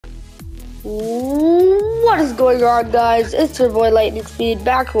What is going on, guys? It's your boy Lightning Speed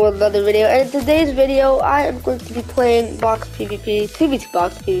back with another video, and in today's video I am going to be playing box PvP, 2v2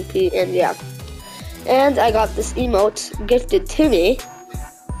 box PvP, and yeah. And I got this emote gifted to me,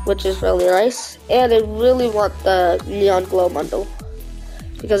 which is really nice, and I really want the neon glow bundle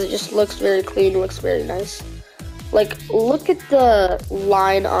because it just looks very clean, looks very nice. Like, look at the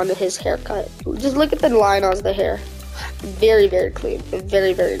line on his haircut. Just look at the line on the hair. Very, very clean,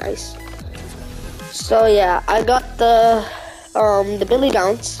 very, very nice. So yeah, I got the Billy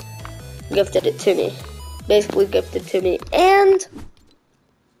Bounce, gifted it to me, basically gifted to me, and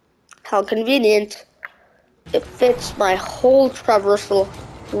how convenient, it fits my whole traversal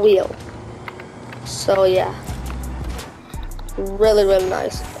wheel. So yeah, really, really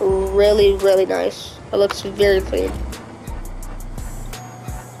nice, really, really nice. It looks very clean,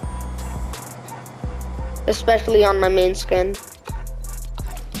 especially on my main skin.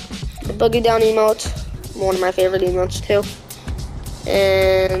 The Boogie Down emote, one of my favorite emotes too.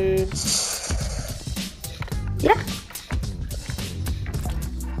 And yeah.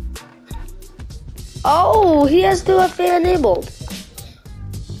 Oh, he has 2FA enabled.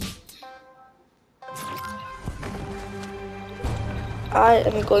 I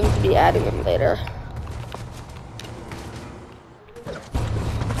am going to be adding him later.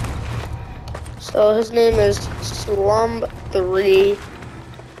 So his name is Slumb3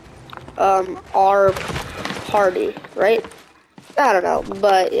 R Party, right? I don't know,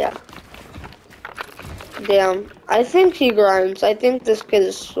 but yeah. Damn, I think he grinds. I think this kid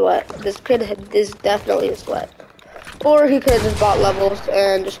is sweat. This kid is definitely a sweat. Or he could have just bought levels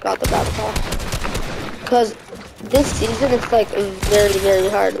and just got the battle pass. Because this season it's like very, very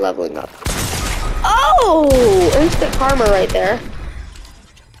hard leveling up. Oh! Instant karma right there.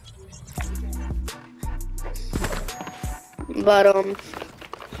 But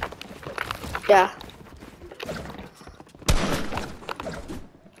yeah.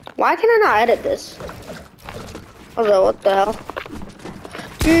 Why can I not edit this? Oh, what the hell?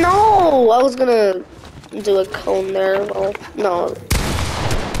 No! I was gonna do a cone there. Well, no.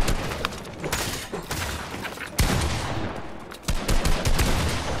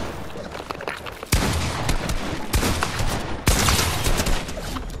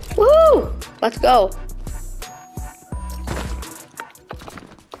 Woo! Let's go.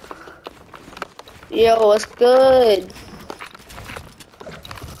 Yo, what's good?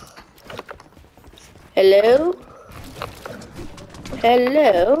 Hello?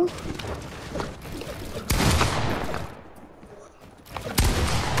 Hello?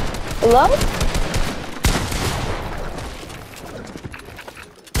 Hello?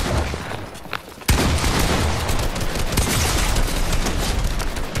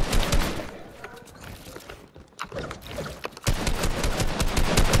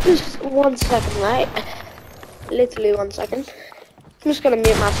 Just 1 second, right? Literally 1 second. I'm just gonna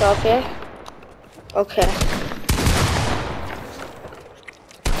mute myself here. Okay.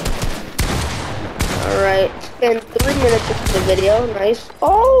 Alright, it's been 3 minutes into the video. Nice.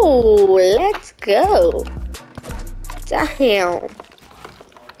 Oh, let's go. Damn.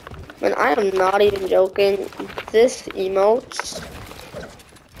 Man, I am not even joking. This emote,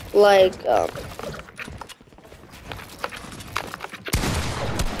 like,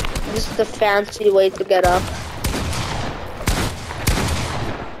 this is the fancy way to get up.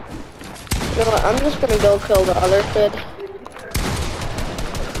 You know what, I'm just gonna go kill the other kid.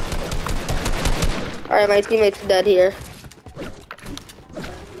 Alright, my teammate's dead here.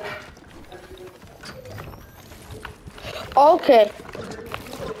 Okay.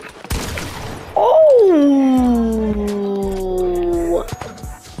 Oh!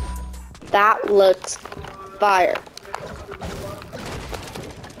 That looks fire.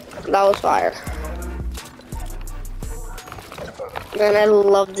 That was fire. Man, I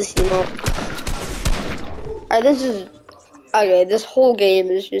love this emote. Alright, this is... Okay, this whole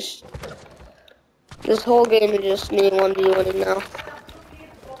game is just... This whole game is just me 1v1ing now.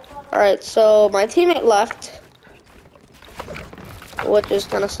 Alright, so my teammate left. Which is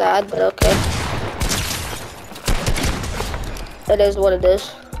kind of sad, but okay. It is what it is.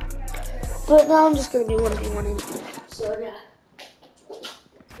 But now I'm just gonna be 1v1ing. So yeah.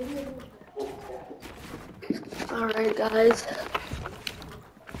 Alright, guys.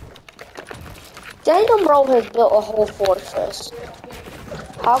 Daniel Bro has built a whole fortress.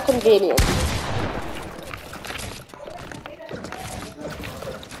 How convenient.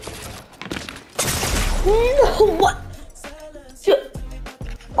 No, what?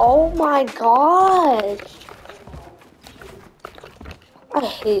 Oh my gosh. I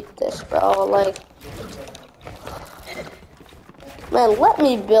hate this, bro. Like, Man, let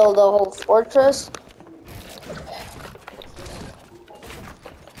me build a whole fortress.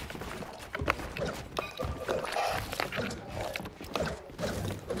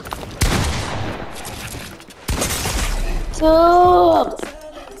 Dude,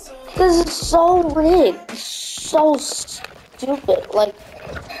 this is so rigged, so stupid. Like,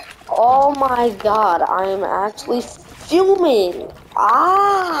 oh my god, I'm actually fuming.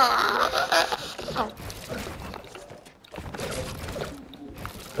 Ah!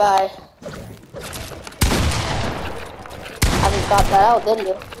 Bye. Haven't got that out, did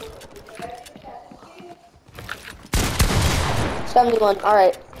you? 71.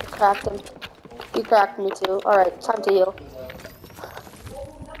 Alright, cracked him. You cracked me too. Alright, time to heal.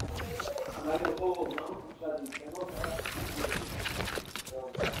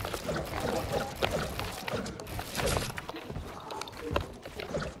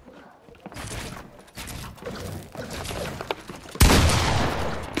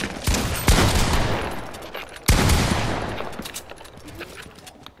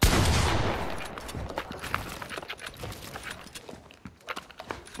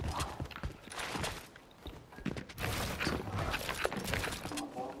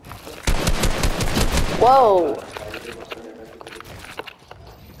 Whoa!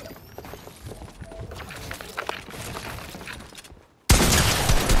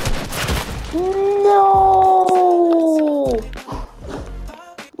 No!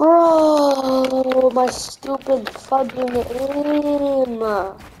 Bro, my stupid fudging aim.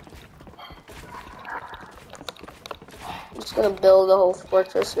 I'm just gonna build a whole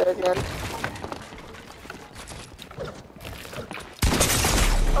fortress here again.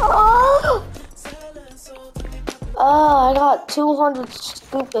 Oh! Oh, I got 200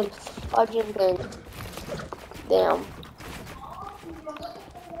 stupid fudging things. Damn.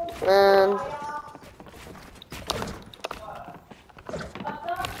 Man.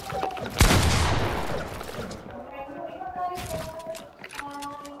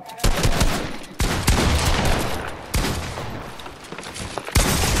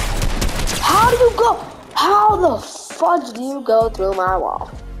 How do you go? How the fudge do you go through my wall?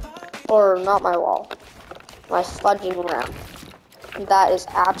 Or not my wall. My fudging ramp. That is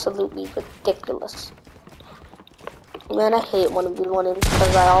absolutely ridiculous. Man, I hate one of these one-ins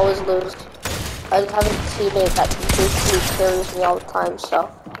because I always lose. I just have a teammate that basically carries me all the time, so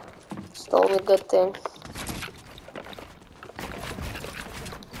it's the only good thing.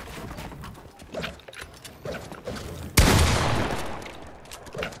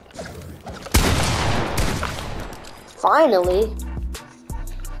 Finally!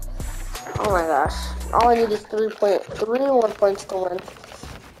 Oh my gosh. All I need is 3.31 points to win.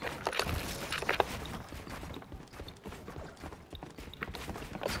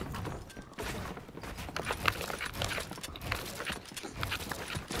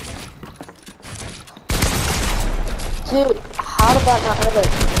 Dude, how did that not hit it?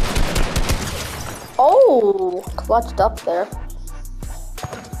 Oh, clutched up there.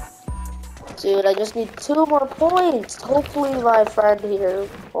 Dude, I just need 2 more points. Hopefully my friend here,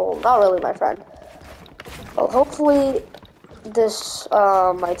 well, not really my friend. Well, hopefully this,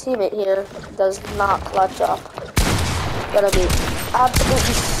 my teammate here does not clutch up. Gonna be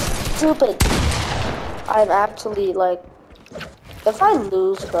absolutely stupid. I'm actually, like, if I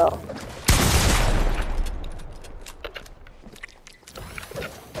lose, bro.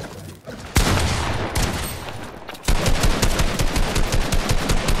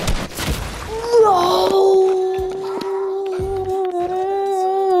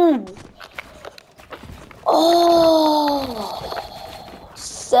 Oh,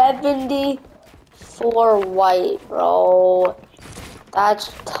 74 white, bro.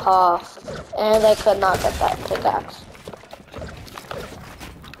 That's tough. And I could not get that pickaxe.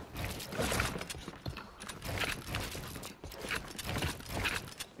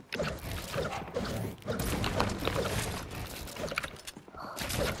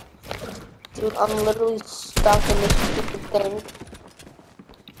 Dude, I'm literally stuck in this stupid thing.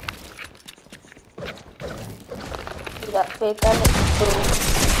 That fake boom.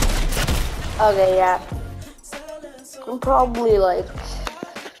 Okay, yeah. I'm probably like,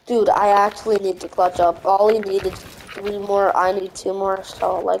 dude, I actually need to clutch up. All he needed 3 more, I need 2 more,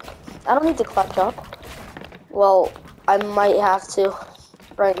 so like, I don't need to clutch up. Well, I might have to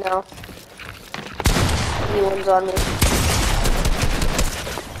right now. He wins on me.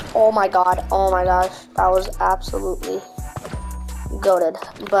 Oh my god, oh my gosh, that was absolutely goated.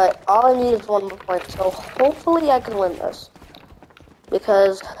 But all I need is 1 more point, so hopefully I can win this.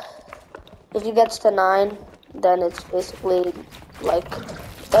 Because if he gets to 9, then it's basically like,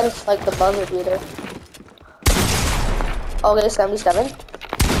 then it's like the buzzer beater. Okay, 77.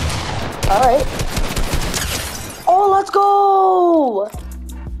 Alright. Oh, let's go!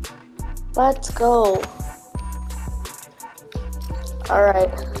 Let's go.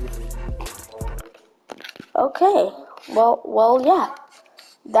 Alright. Okay. Well, yeah.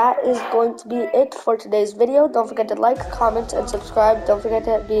 That is going to be it for today's video. Don't forget to like, comment, and subscribe. Don't forget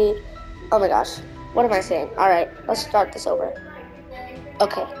to be... Oh my gosh. What am I saying? Alright, let's start this over.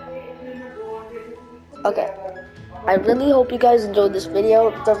 Okay. I really hope you guys enjoyed this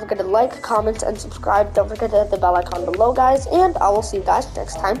video. Don't forget to like, comment, and subscribe. Don't forget to hit the bell icon below, guys. And I will see you guys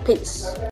next time. Peace.